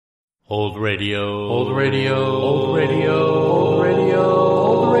Old radio. Old radio. Old radio. Old radio.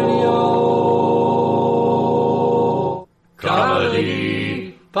 Old radio.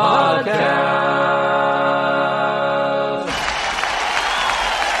 Comedy Podcast.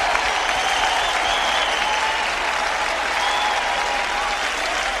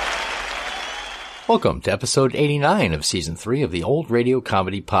 Welcome to episode 89 of season 3 of the Old Radio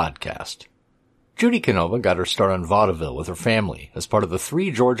Comedy Podcast. Judy Canova got her start on vaudeville with her family as part of the Three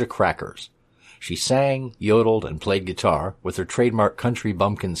Georgia Crackers. She sang, yodeled, and played guitar with her trademark country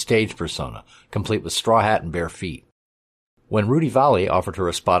bumpkin stage persona, complete with straw hat and bare feet. When Rudy Vallee offered her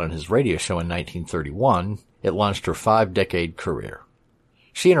a spot on his radio show in 1931, it launched her 5-decade career.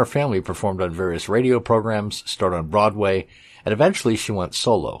 She and her family performed on various radio programs, starred on Broadway, and eventually she went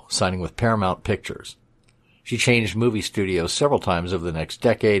solo, signing with Paramount Pictures. She changed movie studios several times over the next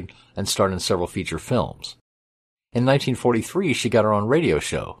decade and starred in several feature films. In 1943, she got her own radio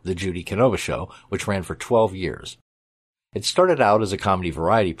show, The Judy Canova Show, which ran for 12 years. It started out as a comedy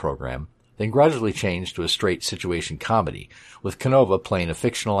variety program, then gradually changed to a straight situation comedy, with Canova playing a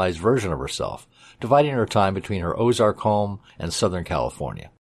fictionalized version of herself, dividing her time between her Ozark home and Southern California.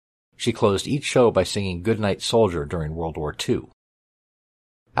 She closed each show by singing Goodnight Soldier during World War II.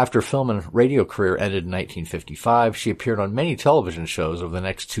 After film and radio career ended in 1955, she appeared on many television shows over the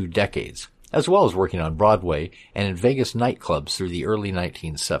next 2 decades, as well as working on Broadway and in Vegas nightclubs through the early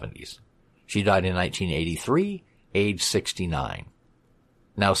 1970s. She died in 1983, age 69.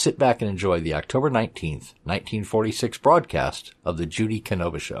 Now sit back and enjoy the October 19th, 1946 broadcast of The Judy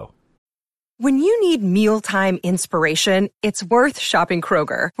Canova Show. When you need mealtime inspiration, it's worth shopping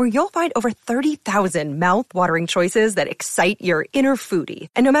Kroger, where you'll find over 30,000 mouth-watering choices that excite your inner foodie.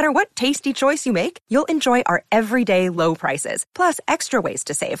 And no matter what tasty choice you make, you'll enjoy our everyday low prices, plus extra ways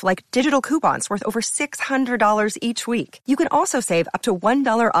to save, like digital coupons worth over $600 each week. You can also save up to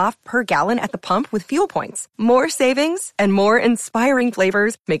 $1 off per gallon at the pump with fuel points. More savings and more inspiring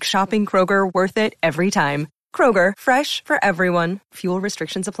flavors make shopping Kroger worth it every time. Kroger, fresh for everyone. Fuel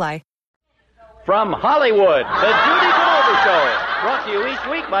restrictions apply. From Hollywood, the Judy Canova Show, brought to you each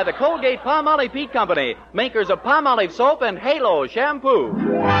week by the Colgate-Palmolive Peet Company, makers of Palmolive soap and Halo shampoo.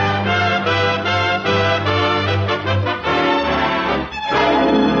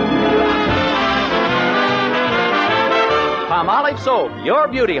 Palmolive soap, your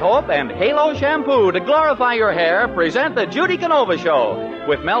beauty hope, and Halo shampoo to glorify your hair present the Judy Canova Show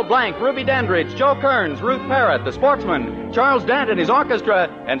with Mel Blanc, Ruby Dandridge, Joe Kearns, Ruth Parrott, the Sportsman, Charles Dant and his orchestra,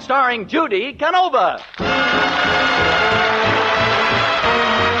 and starring Judy Canova.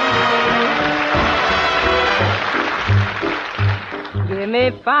 Give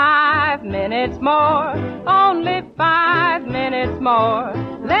me 5 minutes more, only 5 minutes more.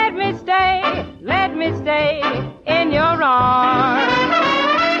 Let me stay in your arms.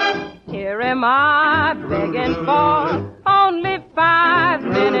 Here am I begging for only 5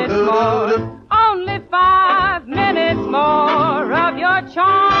 minutes more, only 5 minutes more of your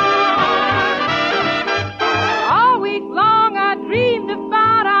charm. All week long I dreamed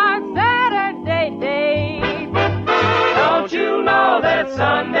about our Saturday date. Don't you know that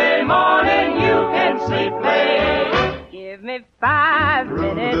Sunday morning you can sleep late? Give me 5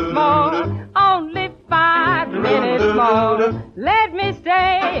 minutes more, only 5 minutes more. Let me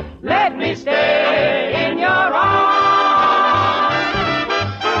stay in your arms.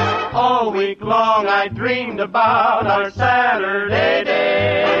 All week long I dreamed about our Saturday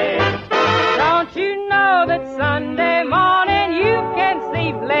day. Don't you know that Sunday morning you can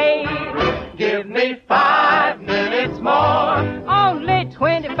sleep late? Give me 5 minutes more, only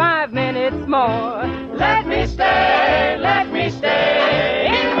 25 minutes more. Let me stay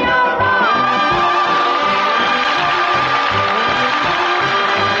in your arms.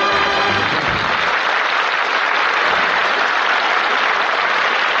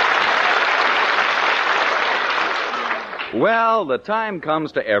 Well, the time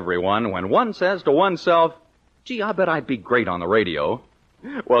comes to everyone when one says to oneself, gee, I bet I'd be great on the radio.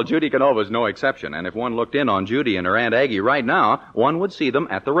 Well, Judy Canova's no exception, and if one looked in on Judy and her Aunt Aggie right now, one would see them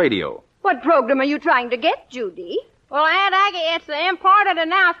at the radio. What program are you trying to get, Judy? Well, Aunt Aggie, it's the important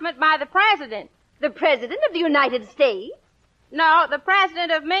announcement by the president. The President of the United States? No, the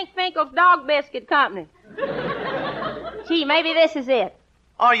president of Mink Finkel's Dog Biscuit Company. Gee, maybe this is it.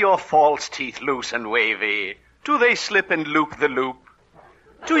 Are your false teeth loose and wavy? Do they slip and loop the loop?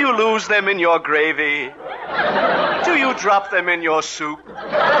 Do you lose them in your gravy? Do you drop them in your soup?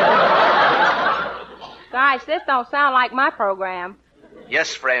 Gosh, this don't sound like my program.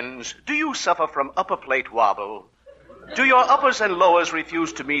 Yes, friends. Do you suffer from upper plate wobble? Do your uppers and lowers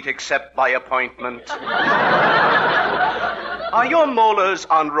refuse to meet except by appointment? Are your molars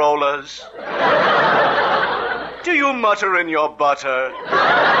on rollers? Do you mutter in your butter?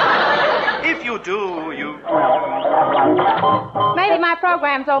 If you do, you... Maybe my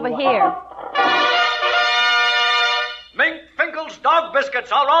program's over here. Mink Finkel's dog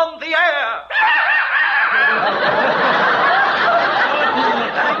biscuits are on the air.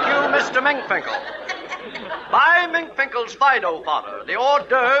 Thank you, Mr. Minkfinkel. Buy Minkfinkel's Fido Fodder, the hors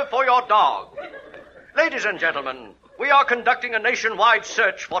d'oeuvre for your dog. Ladies and gentlemen, we are conducting a nationwide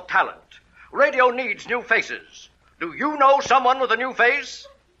search for talent. Radio needs new faces. Do you know someone with a new face?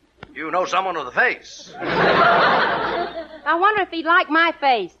 You know someone with a face. I wonder if he'd like my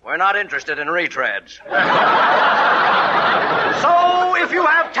face. We're not interested in retreads. So, if you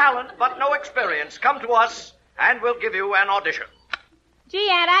have talent but no experience, come to us and we'll give you an audition. Gee,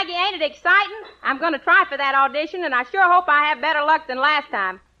 Aunt Aggie, ain't it exciting? I'm going to try for that audition, and I sure hope I have better luck than last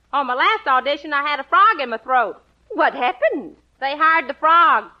time. On my last audition, I had a frog in my throat. What happened? They hired the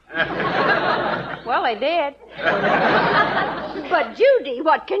frog. Well, they did. But, Judy,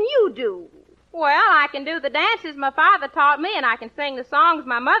 what can you do? Well, I can do the dances my father taught me, and I can sing the songs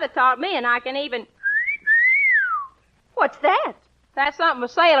my mother taught me, and I can even... What's that? That's something a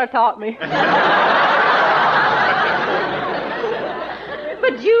sailor taught me.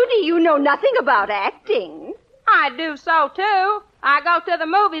 But, Judy, you know nothing about acting. I do so, too. I go to the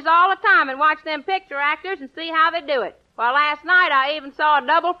movies all the time and watch them picture actors and see how they do it. Well, last night I even saw a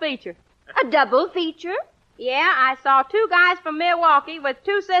double feature. A double feature? Yeah, I saw two guys from Milwaukee with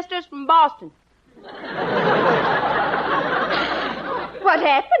two sisters from Boston. What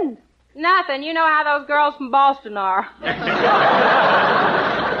happened? Nothing. You know how those girls from Boston are.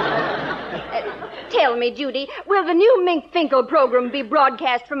 Tell me, Judy, will the new Mink Finkel program be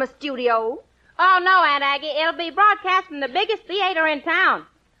broadcast from a studio? Oh, no, Aunt Aggie. It'll be broadcast from the biggest theater in town.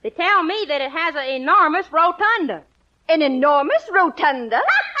 They tell me that it has an enormous rotunda. An enormous rotunda?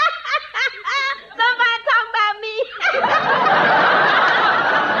 Somebody talking about me.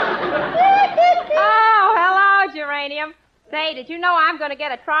 Oh, hello, Geranium. Say, did you know I'm going to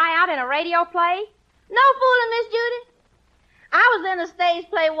get a tryout in a radio play? No fooling, Miss Judy. I was in a stage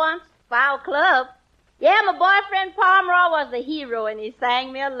play once for our club. Yeah, my boyfriend Pomeroy was the hero, and he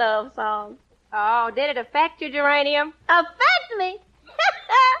sang me a love song. Oh, did it affect you, Geranium? Affect me?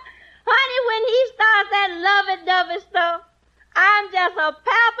 Honey, when he starts that lovey-dovey stuff, I'm just a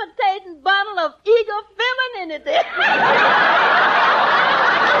palpitating bundle of eager femininity.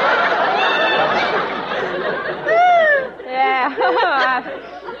 Yeah,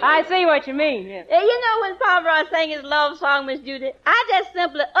 I see what you mean. Yeah. You know when Pomeroy sang his love song, Miss Judy, I just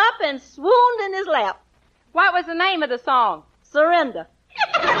simply up and swooned in his lap. What was the name of the song? Surrender.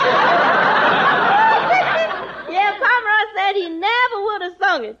 Yeah, Pomeroy said he never would have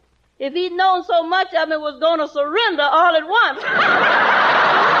sung it if he'd known so much of it was going to surrender all at once.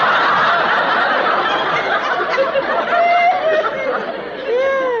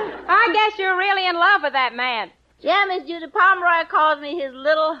 I guess you're really in love with that man. Yeah, Miss Judy, Pomeroy calls me his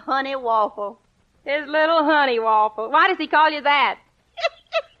little honey waffle. His little honey waffle. Why does he call you that? He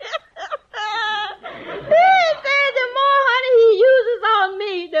said the more honey he uses on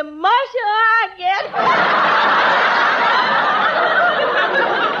me, the mushier I get.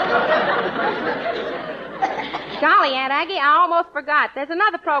 Golly, Aunt Aggie, I almost forgot. There's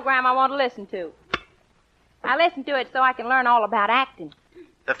another program I want to listen to. I listen to it so I can learn all about acting.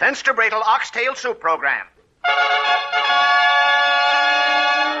 The Fenster-Breitel Oxtail Soup Program.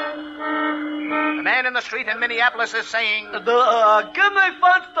 The man in the street in Minneapolis is saying... Give me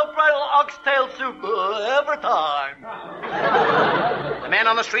Fenster-Breitel Oxtail Soup every time. The man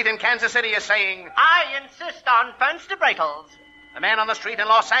on the street in Kansas City is saying... I insist on Fenster-Breitels. The man on the street in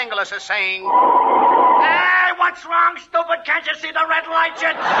Los Angeles is saying... Hey, what's wrong, stupid? Can't you see the red light,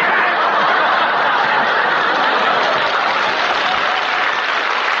 you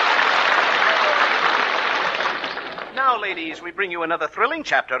Now, ladies, we bring you another thrilling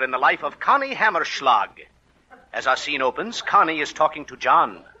chapter in the life of Connie Hammerschlag. As our scene opens, Connie is talking to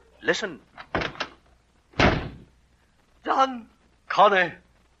John. Listen. John. Connie.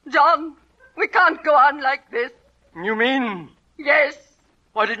 John, we can't go on like this. You mean? Yes.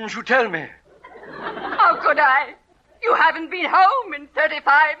 Why didn't you tell me? How could I? You haven't been home in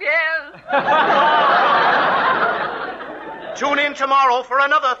 35 years. Tune in tomorrow for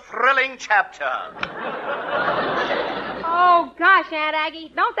another thrilling chapter. Oh, gosh, Aunt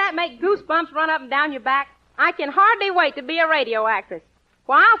Aggie, don't that make goosebumps run up and down your back? I can hardly wait to be a radio actress.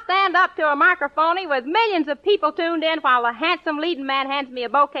 Well, I'll stand up to a microphone with millions of people tuned in while a handsome leading man hands me a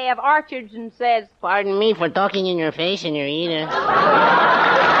bouquet of orchids and says, "Pardon me for talking in your face, Senorita."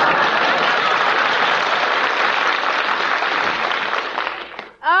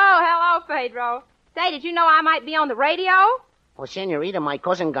 Pedro. Say, did you know I might be on the radio? Oh, Senorita, my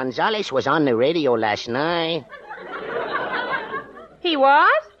cousin Gonzales was on the radio last night. He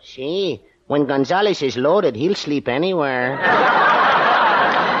was? See, when Gonzales is loaded, he'll sleep anywhere.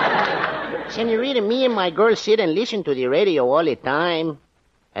 Senorita, me and my girl sit and listen to the radio all the time.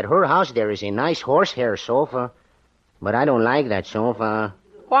 At her house, there is a nice horsehair sofa. But I don't like that sofa.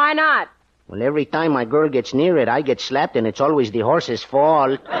 Why not? Well, every time my girl gets near it, I get slapped, and it's always the horse's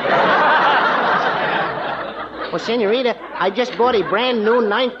fault. Well, Senorita, I just bought a brand new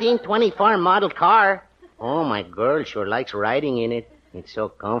 1924 model car. Oh, my girl sure likes riding in it. It's so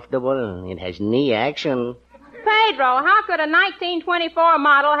comfortable, and it has knee action. Pedro, how could a 1924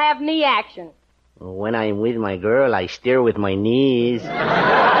 model have knee action? When I'm with my girl, I steer with my knees. But,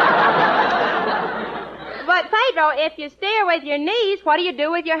 Pedro, if you steer with your knees, what do you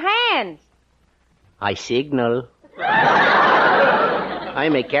do with your hands? I signal.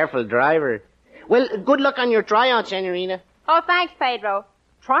 I'm a careful driver. Well, good luck on your tryout, Senorita. Oh, thanks, Pedro.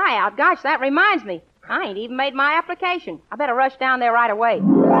 Tryout? Gosh, that reminds me. I ain't even made my application. I better rush down there right away.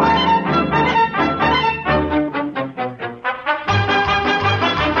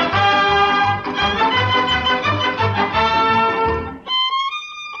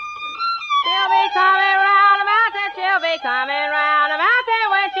 Coming round the mountain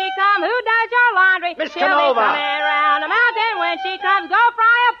when she come. Who does your laundry? Miss She'll Canova. be coming round the mountain when she comes. Go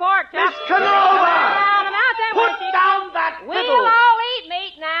fry a pork chop. Miss Canova. Round the mountain when Put she down comes. that We'll fiddle. all eat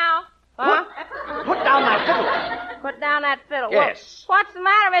meat now. Huh? Put down that fiddle. Put down that fiddle. Yes. Well, what's the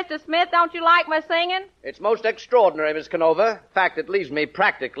matter, Mr. Smith? Don't you like my singing? It's most extraordinary, Miss Canova. In fact, it leaves me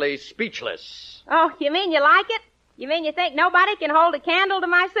practically speechless. Oh, you mean you like it? You mean you think nobody can hold a candle to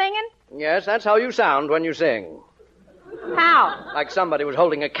my singing? Yes, that's how you sound when you sing. How? Like somebody was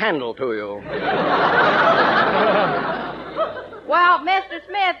holding a candle to you. Well, Mr.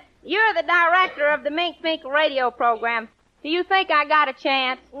 Smith, you're the director of the Mink Finkel radio program. Do you think I got a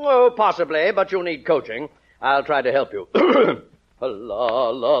chance? Oh, possibly, but you'll need coaching. I'll try to help you. La la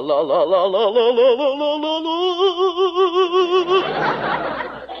la la la la la la la la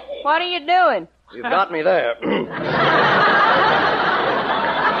la. What are you doing? You've got me there.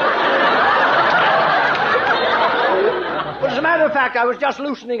 But as a matter of fact, I was just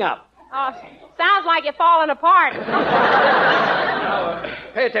loosening up. Oh, sounds like you're falling apart.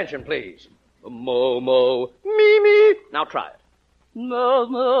 Pay attention, please. Mo, mo, me, me. Now try it. Mo,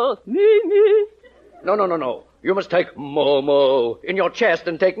 mo, me, me. No. You must take mo, mo in your chest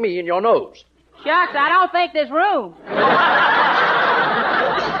and take me in your nose. Shucks, I don't think there's room.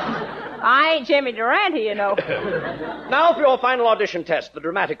 I ain't Jimmy Durante, you know. Now for your final audition test, the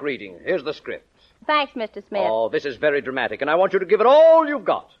dramatic reading. Here's the script. Thanks, Mr. Smith. Oh, this is very dramatic, and I want you to give it all you've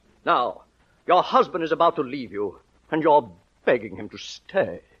got. Now, your husband is about to leave you, and you're begging him to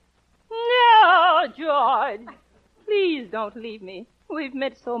stay. No, George. Please don't leave me. We've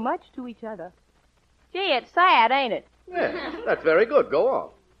meant so much to each other. Gee, it's sad, ain't it? Yes, that's very good. Go on.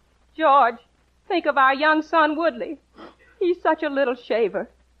 George, think of our young son, Woodley. He's such a little shaver.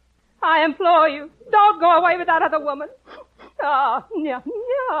 I implore you, don't go away with that other woman. Ah, yeah.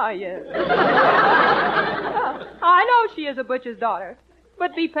 I know she is a butcher's daughter,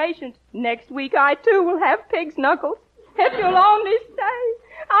 but be patient. Next week I, too, will have pig's knuckles. If you'll only stay,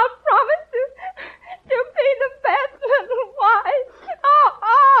 I'll promise you to be the best little wife.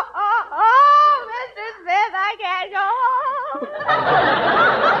 Oh, Mr. Smith, I can't go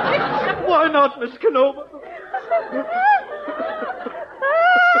home. Why not, Miss Canova?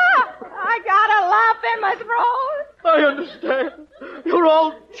 I got a lump in my throat. I understand. You're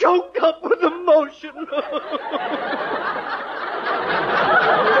all choked up with emotion.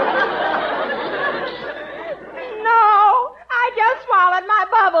 No, I just swallowed my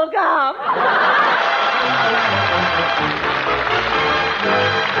bubble gum.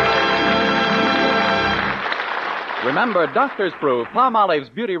 Remember, doctors prove Palmolive's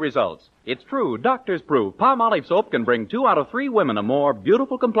beauty results. It's true, doctors prove Palmolive soap can bring 2 out of 3 women a more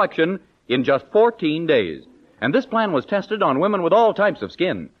beautiful complexion in just 14 days. And this plan was tested on women with all types of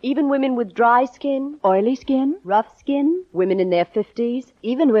skin. Even women with dry skin, oily skin, rough skin, women in their 50s,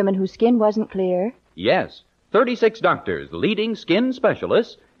 even women whose skin wasn't clear. Yes, 36 doctors, leading skin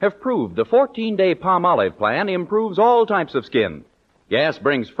specialists, have proved the 14-day Palmolive plan improves all types of skin. Yes,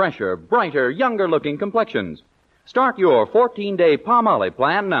 brings fresher, brighter, younger-looking complexions. Start your 14-day Palmolive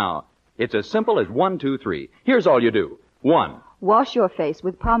plan now. It's as simple as 1, 2, 3. Here's all you do. 1. Wash your face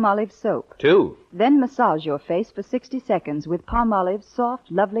with Palmolive soap. 2. Then massage your face for 60 seconds with Palmolive's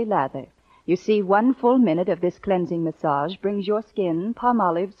soft, lovely lather. You see, 1 full minute of this cleansing massage brings your skin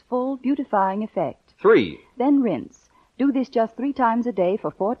Palmolive's full beautifying effect. 3. Then rinse. Do this just 3 times a day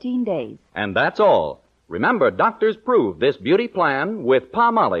for 14 days. And that's all. Remember, doctors proved this beauty plan with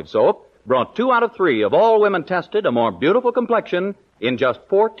Palmolive soap brought 2 out of 3 of all women tested a more beautiful complexion in just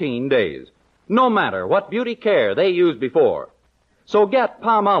 14 days. No matter what beauty care they used before. So get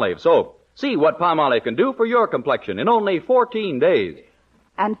Palmolive soap. See what Palmolive can do for your complexion in only 14 days.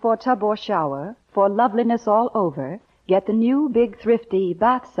 And for tub or shower, for loveliness all over, get the new Big Thrifty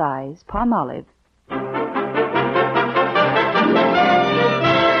bath size Palmolive.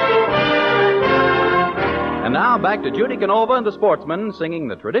 And now back to Judy Canova and the Sportsmen singing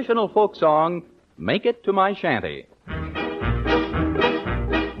the traditional folk song, Make It to My Shanty.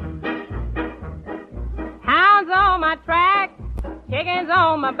 Hounds on my track, chickens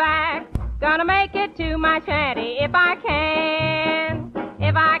on my back. Gonna make it to my shanty if I can.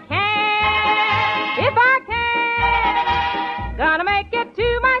 If I can. If I can. Gonna make it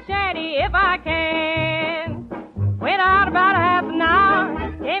to my shanty if I can. Went out about a half an hour,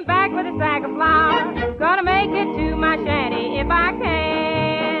 came back with a sack of flour. Gonna make it to my shanty if I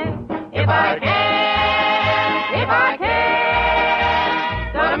can. If I can. If I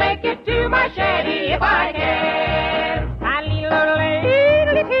can. Gonna make it to my shanty if I can.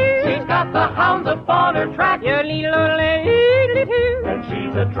 She's got the hounds upon her track. Your little lady, and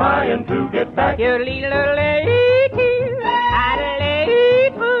she's a trying to get back. Your little lady,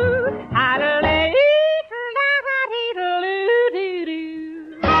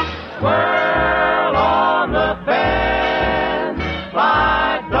 Swirl on the fence.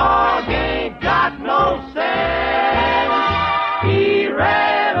 My dog ain't got no sense. He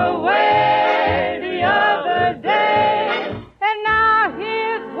ran away the other day. And now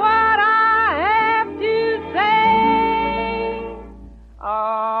here's what I have to say. Oh,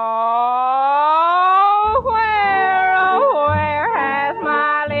 where has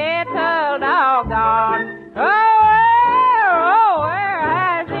my little dog gone? Oh, where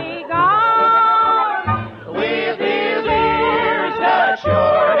has he gone? With his ears cut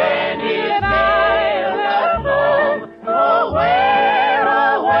short and his tail cut long. Oh,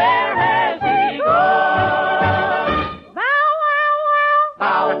 where has he gone? Bow, wow, wow.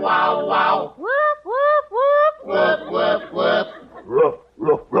 Bow, wow, wow. Whoop, whoop, whoop. Whoop, whoop, whoop. Ruff,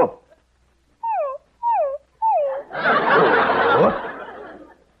 ruff, ruff.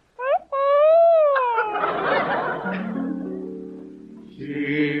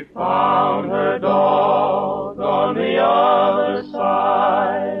 She found her dog on the other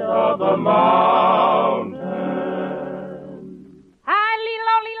side of the mountain. Hi,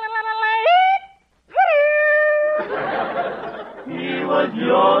 He was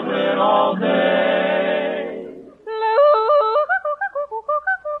yodeling all day.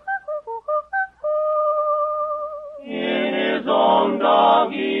 In his own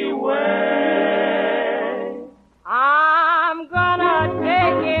doggy way. I'm gonna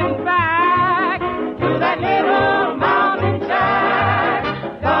take him back to that little mountain shack.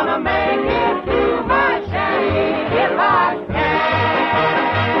 Gonna make it to my shanty if I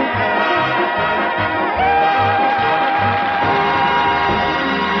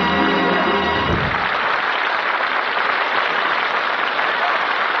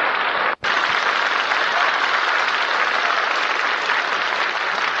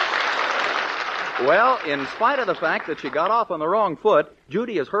Well, in spite of the fact that she got off on the wrong foot,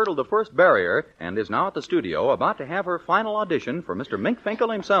 Judy has hurdled the first barrier and is now at the studio about to have her final audition for Mr. Mink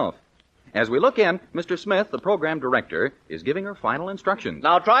Finkel himself. As we look in, Mr. Smith, the program director, is giving her final instructions.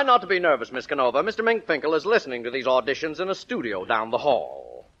 Now, try not to be nervous, Miss Canova. Mr. Mink Finkel is listening to these auditions in a studio down the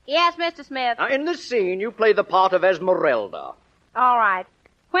hall. Yes, Mr. Smith. Now, in this scene, you play the part of Esmeralda. All right.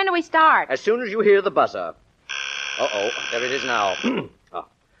 When do we start? As soon as you hear the buzzer. Uh-oh, there it is now.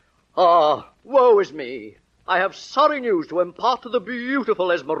 Woe is me. I have sorry news to impart to the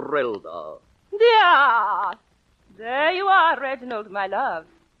beautiful Esmeralda. Dear! There you are, Reginald, my love.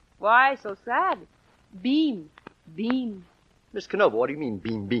 Why so sad? Beam, beam. Miss Canova, what do you mean,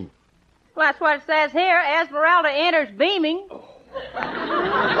 beam, beam? Well, that's what it says here. Esmeralda enters beaming. Oh,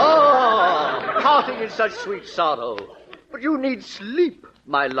 parting in such sweet sorrow. But you need sleep,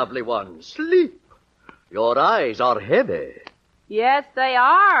 my lovely one. Sleep. Your eyes are heavy. Yes, they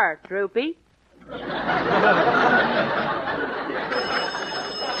are, Troopy.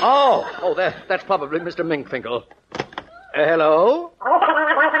 Oh, that's probably Mr. Mink Finkel. Hello?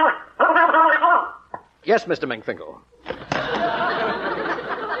 Yes, Mr. Mink Finkel.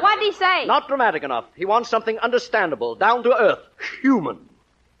 What'd he say? Not dramatic enough. He wants something understandable, down to earth, human.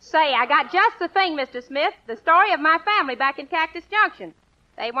 Say, I got just the thing, Mr. Smith. The story of my family back in Cactus Junction.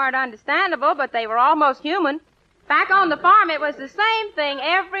 They weren't understandable, but they were almost human. Back on the farm, it was the same thing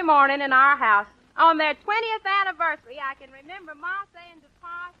every morning in our house. On their 20th anniversary, I can remember Ma saying to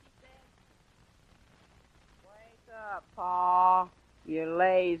Pa, she said, "Wake up, Pa, you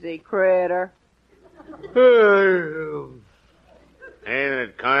lazy critter." Ain't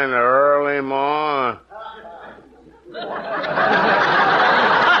it kind of early, Ma?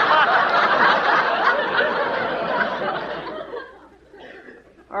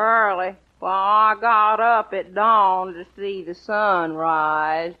 Early. Well, I got up at dawn to see the sun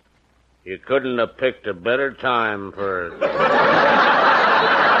rise. You couldn't have picked a better time for it.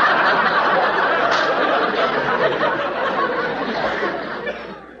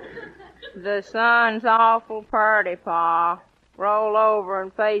 The sun's awful purty, Pa. Roll over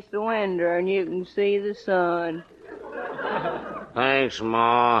and face the window and you can see the sun. Thanks,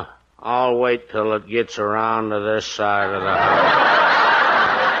 Ma. I'll wait till it gets around to this side of the house.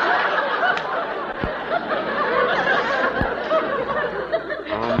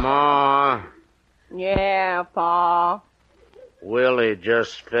 Oh, Ma. Yeah, Pa. Willie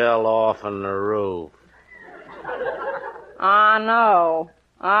just fell off on the roof. I know.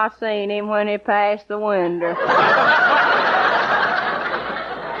 I seen him when he passed the window.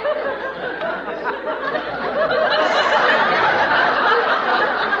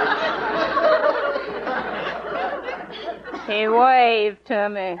 He waved to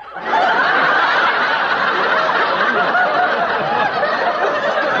me.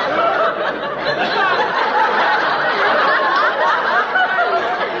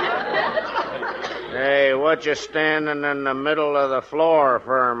 Hey, what you standing in the middle of the floor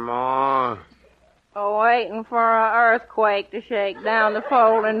for, Ma? Waiting for an earthquake to shake down the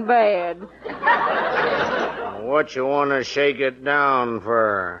folding bed. What you want to shake it down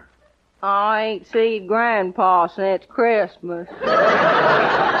for? I ain't seen Grandpa since Christmas.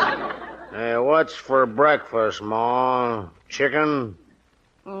 Hey, what's for breakfast, Ma? Chicken?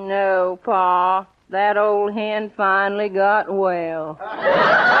 No, Pa. That old hen finally got well.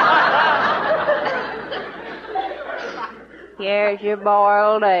 Here's your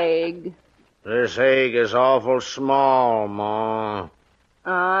boiled egg. This egg is awful small, Ma.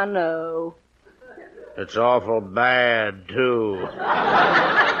 I know. It's awful bad, too.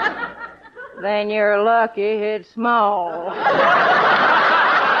 Then you're lucky it's small.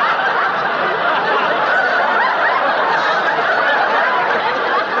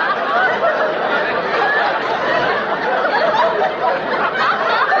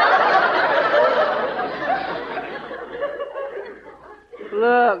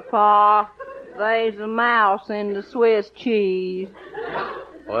 Look, Pa, there's a mouse in the Swiss cheese.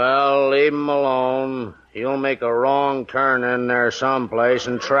 Well, leave him alone. He'll make a wrong turn in there someplace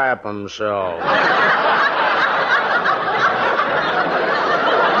and trap himself.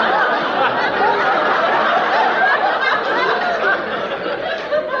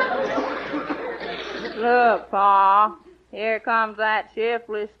 Look, Pa, here comes that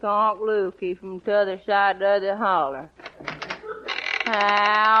shiftless skunk Lukey from t'other side of the holler.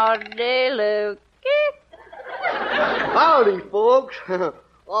 Howdy, Lukey. Howdy, folks.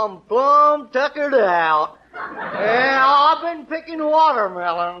 I'm plumb tuckered out. Yeah, I've been picking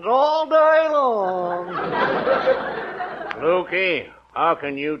watermelons all day long. Lukey, how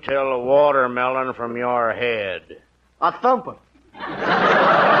can you tell a watermelon from your head? I thump it.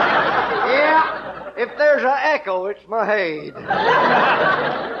 Yeah, if there's an echo, it's my head.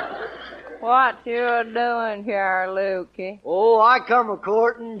 What you doing here, Lukey? Oh, I come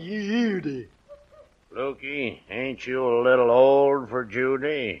a-courting Judy. Lukey, ain't you a little old for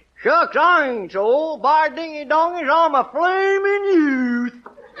Judy? Shucks, I ain't so old. By dingy-dongies, I'm a flaming youth.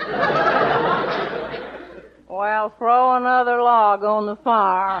 Well, throw another log on the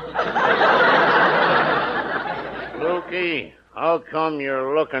fire. Lukey, how come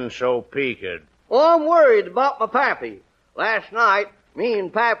you're looking so peaked? Oh, I'm worried about my pappy. Last night, me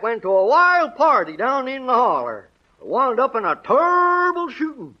and Pap went to a wild party down in the holler. Wound up in a terrible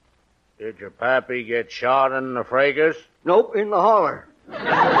shooting. Did your pappy get shot in the fracas? Nope, in the holler. You know,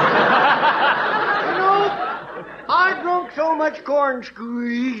 I drunk so much corn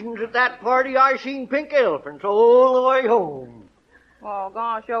squeezins at that party I seen pink elephants all the way home. Well,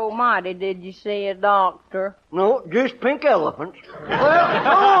 gosh almighty, did you see a doctor? No, just pink elephants. Well,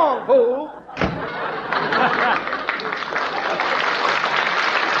 come on, fool.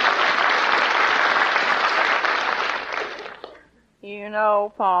 You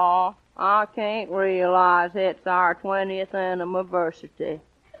know, Pa, I can't realize it's our 20th anniversary.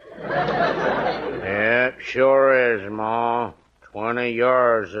 Yeah, it sure is, Ma. 20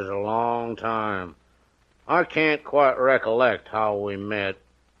 years is a long time. I can't quite recollect how we met.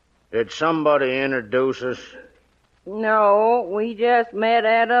 Did somebody introduce us? No, we just met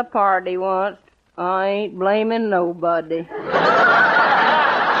at a party once. I ain't blaming nobody.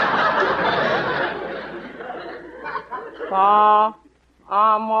 Pa,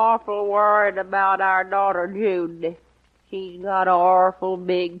 I'm awful worried about our daughter Judy. She's got awful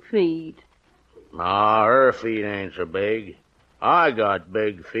big feet. Nah, her feet ain't so big. I got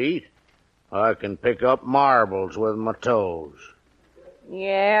big feet. I can pick up marbles with my toes.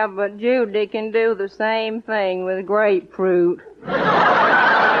 Yeah, but Judy can do the same thing with grapefruit.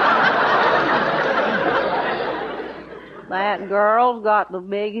 That girl's got the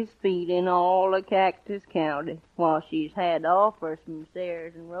biggest feet in all of Cactus County. While she's had offers from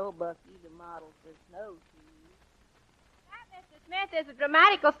Sayers and Roebuck to model for snowshoes. That, Mr. Smith, is a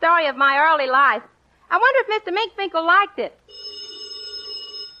dramatical story of my early life. I wonder if Mr. Minkfinkle liked it.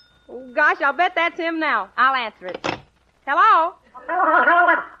 Oh, gosh, I'll bet that's him now. I'll answer it. Hello?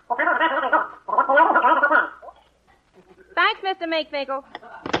 Thanks, Mr. Minkfinkle.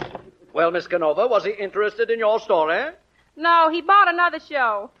 Well, Miss Canova, was he interested in your story? No, he bought another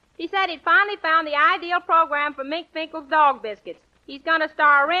show. He said he'd finally found the ideal program for Minkfinkle's Dog Biscuits. He's going to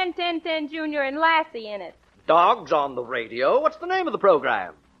star Rin Tin Tin Jr. and Lassie in it. Dogs on the radio? What's the name of the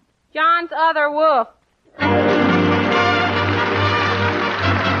program? John's Other Wolf.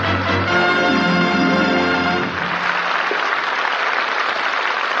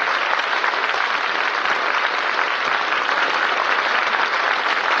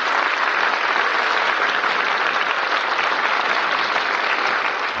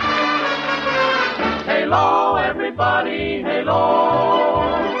 Halo, everybody,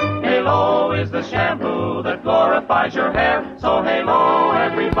 halo. Halo is the shampoo that glorifies your hair. So halo,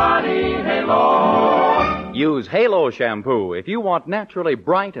 everybody, halo. Use Halo shampoo if you want naturally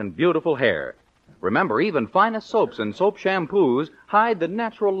bright and beautiful hair. Remember, even finest soaps and soap shampoos hide the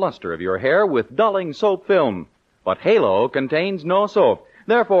natural luster of your hair with dulling soap film. But Halo contains no soap,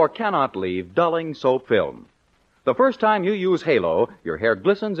 therefore cannot leave dulling soap film. The first time you use Halo, your hair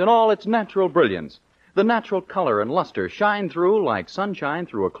glistens in all its natural brilliance. The natural color and luster shine through like sunshine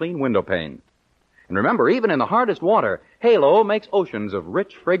through a clean window pane. And remember, even in the hardest water, Halo makes oceans of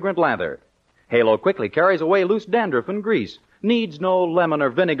rich, fragrant lather. Halo quickly carries away loose dandruff and grease, needs no lemon or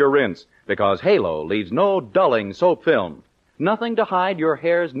vinegar rinse, because Halo leaves no dulling soap film. Nothing to hide your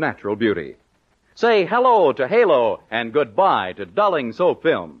hair's natural beauty. Say hello to Halo and goodbye to dulling soap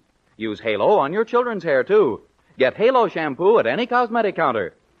film. Use Halo on your children's hair, too. Get Halo shampoo at any cosmetic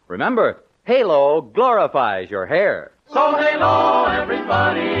counter. Remember, Halo glorifies your hair. So halo,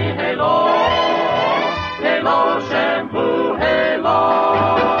 everybody, halo. Halo shampoo,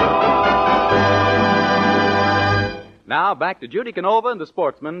 halo. Now back to Judy Canova and the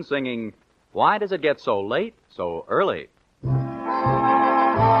Sportsman singing, Why Does It Get So Late, So Early?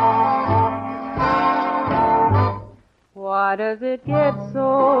 Why does it get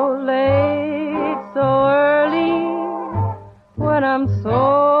so late, so early, when I'm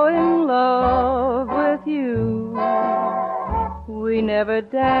so in love with you? We never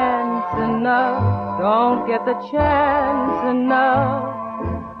dance enough, don't get the chance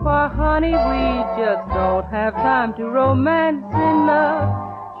enough. Why, honey, we just don't have time to romance enough.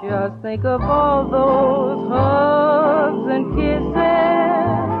 Just think of all those hugs and kisses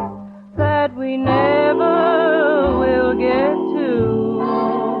that we never will get to.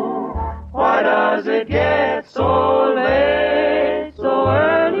 Why does it get so late, so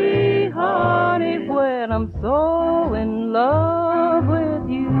early, honey, when I'm so in love with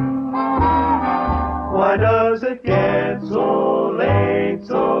you? Why does it get so late,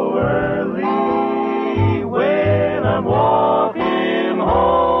 so early, when I'm walking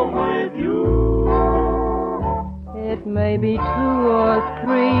home with you? It may be 2 or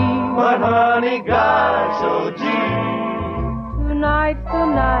 3, but honey, God, so gee. Tonight's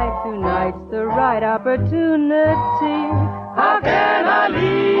the right opportunity. How can I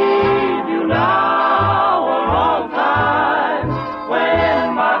leave you now a long time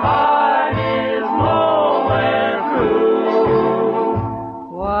when my heart is nowhere through?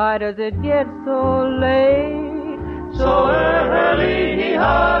 Why does it get so late, so early,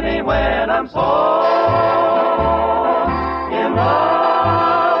 honey, when I'm so in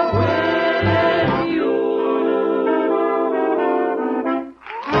love with you?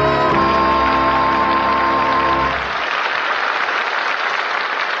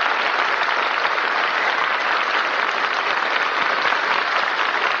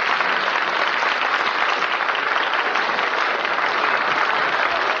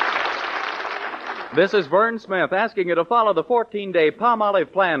 This is Vern Smith asking you to follow the 14-day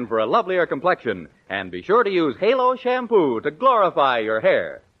Palmolive plan for a lovelier complexion. And be sure to use Halo shampoo to glorify your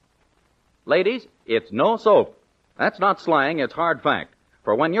hair. Ladies, it's no soap. That's not slang, it's hard fact.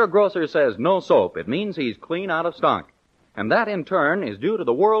 For when your grocer says no soap, it means he's clean out of stock. And that, in turn, is due to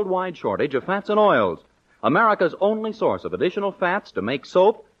the worldwide shortage of fats and oils. America's only source of additional fats to make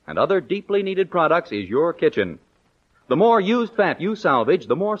soap and other deeply needed products is your kitchen. The more used fat you salvage,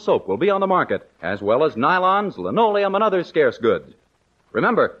 the more soap will be on the market, as well as nylons, linoleum, and other scarce goods.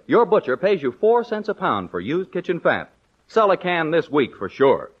 Remember, your butcher pays you 4 cents a pound for used kitchen fat. Sell a can this week for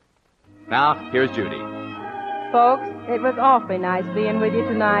sure. Now, here's Judy. Folks, it was awfully nice being with you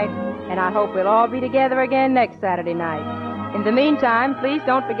tonight, and I hope we'll all be together again next Saturday night. In the meantime, please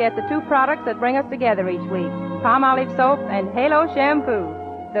don't forget the 2 products that bring us together each week, Palmolive Soap and Halo Shampoo.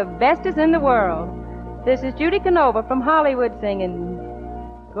 The bestest in the world. This is Judy Canova from Hollywood singing,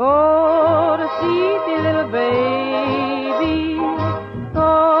 go to sleepy little baby,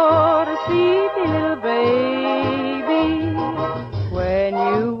 go to sleepy little baby. When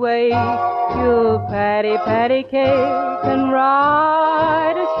you wake, you'll patty cake and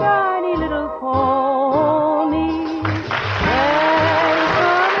ride a shiny little pony. Daddy's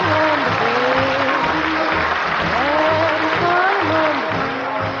gonna learn the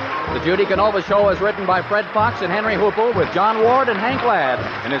baby. The Judy Canova Show is written by Fred Fox and Henry Hoople with John Ward and Hank Ladd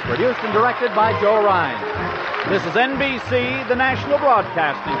and is produced and directed by Joe Rhines. This is NBC, the National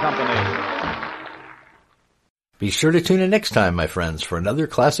Broadcasting Company. Be sure to tune in next time, my friends, for another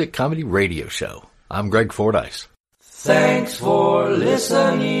classic comedy radio show. I'm Greg Fordyce. Thanks for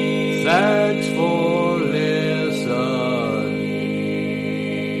listening. Thanks for